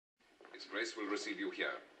His Grace will receive you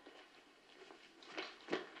here.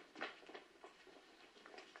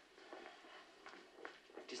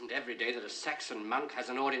 It isn't every day that a Saxon monk has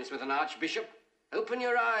an audience with an archbishop. Open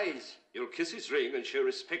your eyes. You'll kiss his ring and show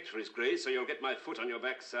respect for his Grace, or you'll get my foot on your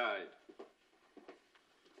backside.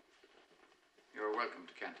 You're welcome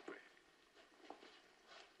to Canterbury.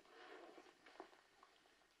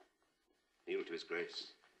 Kneel to his Grace.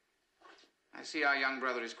 I see our young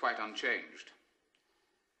brother is quite unchanged.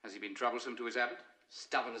 Has he been troublesome to his abbot?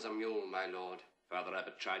 Stubborn as a mule, my lord. Father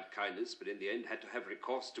Abbot tried kindness, but in the end had to have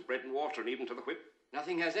recourse to bread and water and even to the whip.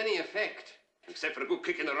 Nothing has any effect. Except for a good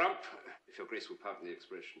kick in the rump, if your Grace will pardon the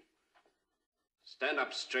expression. Stand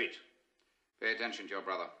up straight. Pay attention to your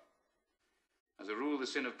brother. As a rule, the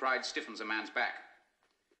sin of pride stiffens a man's back.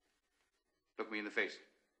 Look me in the face.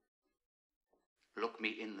 Look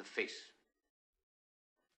me in the face.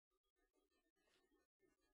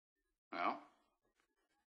 Well,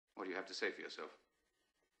 what do you have to say for yourself?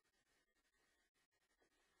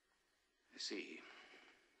 I see.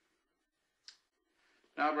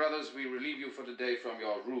 Now, brothers, we relieve you for today from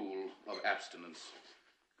your rule of abstinence.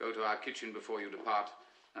 Go to our kitchen before you depart,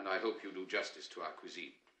 and I hope you do justice to our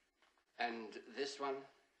cuisine. And this one?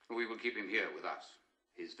 We will keep him here with us.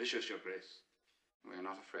 He's vicious, your Grace. We are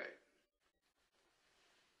not afraid.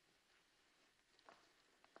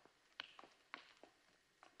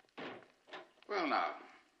 Well, now,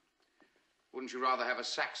 wouldn't you rather have a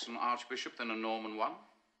Saxon archbishop than a Norman one?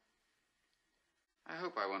 I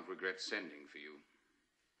hope I won't regret sending for you.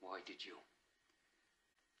 Why did you?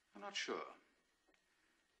 I'm not sure.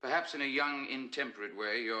 Perhaps in a young, intemperate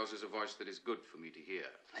way, yours is a voice that is good for me to hear.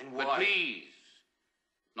 And why? But please,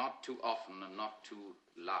 not too often and not too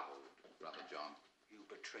loud, Brother John. You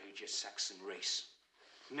betrayed your Saxon race.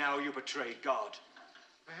 Now you betrayed God.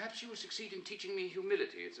 Perhaps you will succeed in teaching me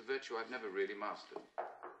humility. It's a virtue I've never really mastered.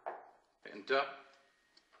 Enter.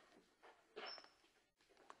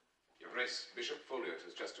 Your Grace, Bishop Folliot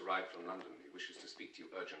has just arrived from London. He wishes to speak to you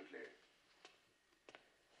urgently.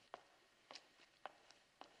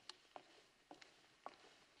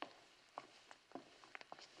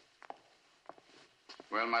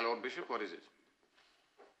 Well, my Lord Bishop, what is it?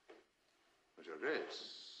 But, Your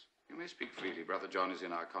Grace. You may speak freely. Brother John is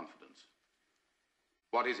in our confidence.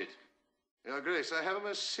 What is it? Your Grace, I have a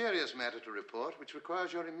most serious matter to report which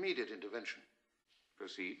requires your immediate intervention.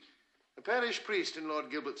 Proceed. A parish priest in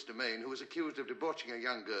Lord Gilbert's domain who was accused of debauching a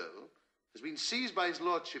young girl has been seized by his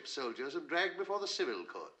lordship's soldiers and dragged before the civil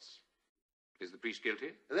courts. Is the priest guilty?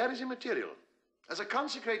 That is immaterial. As a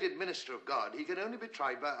consecrated minister of God, he can only be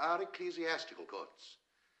tried by our ecclesiastical courts.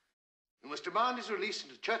 You must demand his release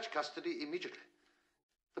into church custody immediately.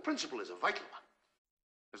 The principle is a vital one.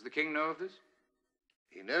 Does the king know of this?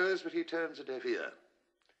 He knows, but he turns a deaf ear.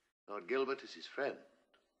 Lord Gilbert is his friend.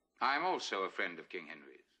 I am also a friend of King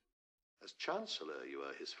Henry's. As chancellor, you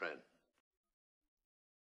are his friend.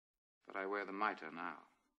 But I wear the mitre now.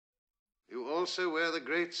 You also wear the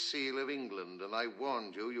Great Seal of England, and I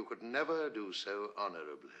warned you you could never do so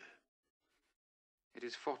honorably. It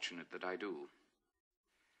is fortunate that I do.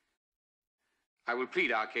 I will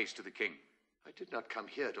plead our case to the king. I did not come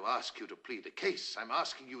here to ask you to plead a case. I'm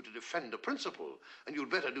asking you to defend a principle, and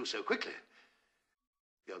you'd better do so quickly.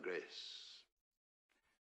 Your Grace.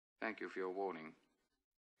 Thank you for your warning.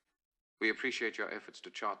 We appreciate your efforts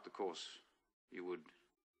to chart the course you would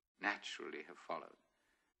naturally have followed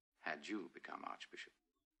had you become Archbishop.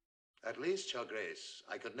 At least, Your Grace,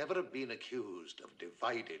 I could never have been accused of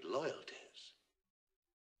divided loyalties.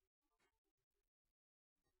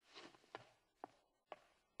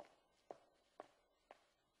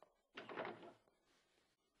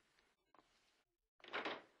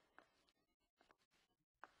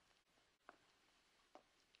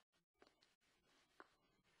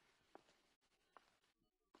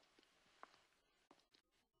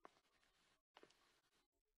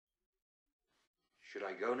 Should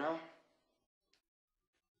I go now?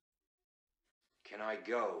 Can I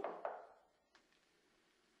go?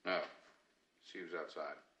 No. See who's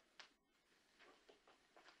outside.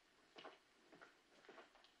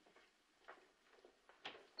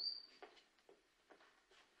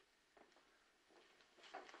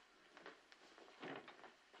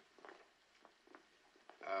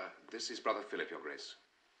 This is Brother Philip, Your Grace.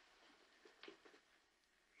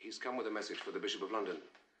 He's come with a message for the Bishop of London.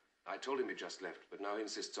 I told him he just left, but now he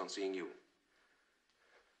insists on seeing you.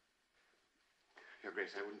 Your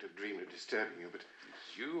Grace, I wouldn't have dreamed of disturbing you, but...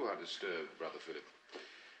 You are disturbed, Brother Philip.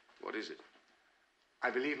 What is it?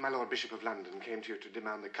 I believe my Lord Bishop of London came to you to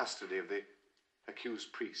demand the custody of the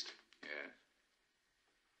accused priest. Yes.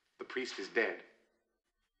 The priest is dead.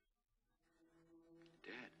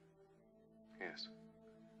 Dead? Yes.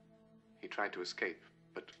 He tried to escape,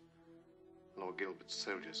 but Lord Gilbert's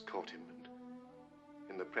soldiers caught him and,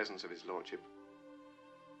 in the presence of his lordship,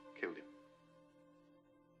 killed him.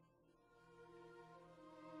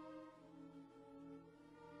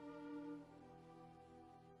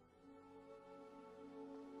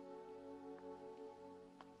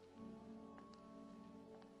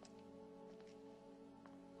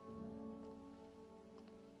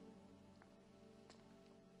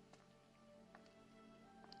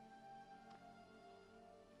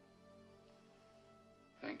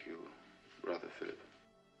 Thank you, Brother Philip.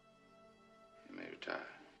 You may retire.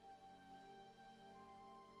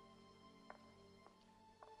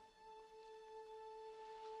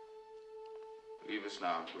 Leave us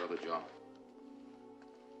now, Brother John.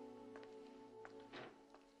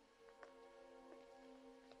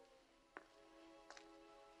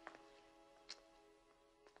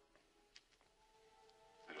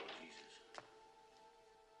 My Lord Jesus,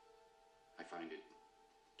 I find it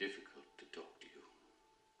difficult to talk to you.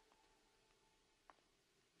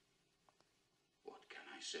 What can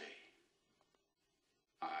I say?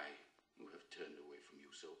 I, who have turned away from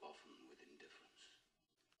you so often with indifference.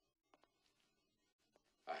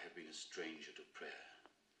 I have been a stranger to prayer,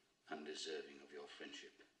 undeserving of your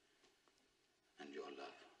friendship and your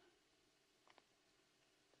love.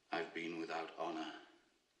 I've been without honor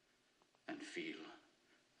and feel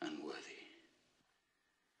unworthy.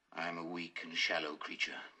 I am a weak and shallow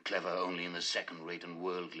creature, clever only in the second-rate and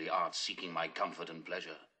worldly arts, seeking my comfort and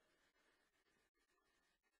pleasure.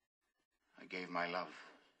 I gave my love,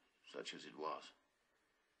 such as it was,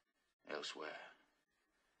 elsewhere,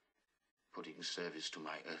 putting service to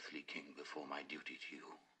my earthly king before my duty to you.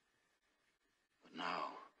 But now,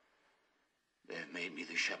 they have made me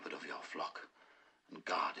the shepherd of your flock and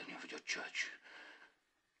guardian of your church.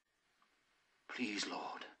 Please,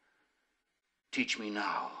 Lord, teach me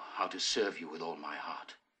now how to serve you with all my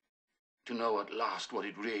heart, to know at last what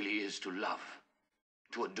it really is to love,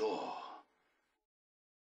 to adore,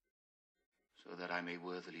 so that I may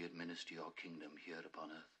worthily administer your kingdom here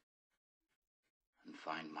upon earth and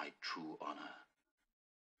find my true honor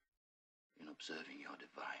in observing your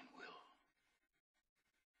divine will.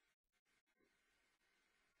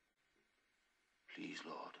 Please,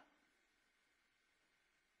 Lord,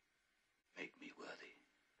 make me worthy.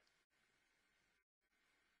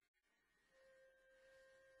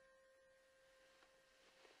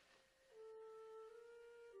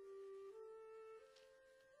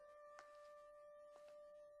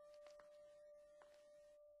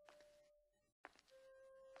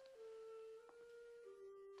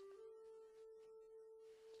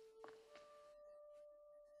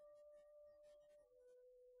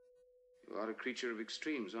 You are a creature of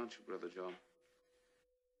extremes, aren't you, Brother John?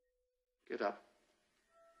 Get up.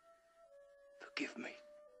 Forgive me.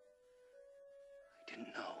 I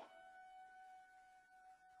didn't know.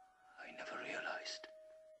 I never realized.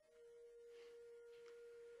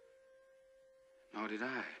 Nor did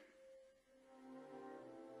I.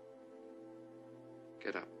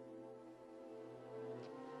 Get up.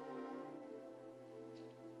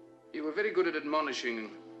 You were very good at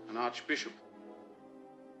admonishing an archbishop.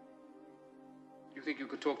 You think you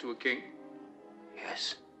could talk to a king?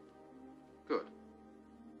 Yes. Good.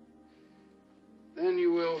 Then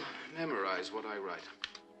you will memorize what I write.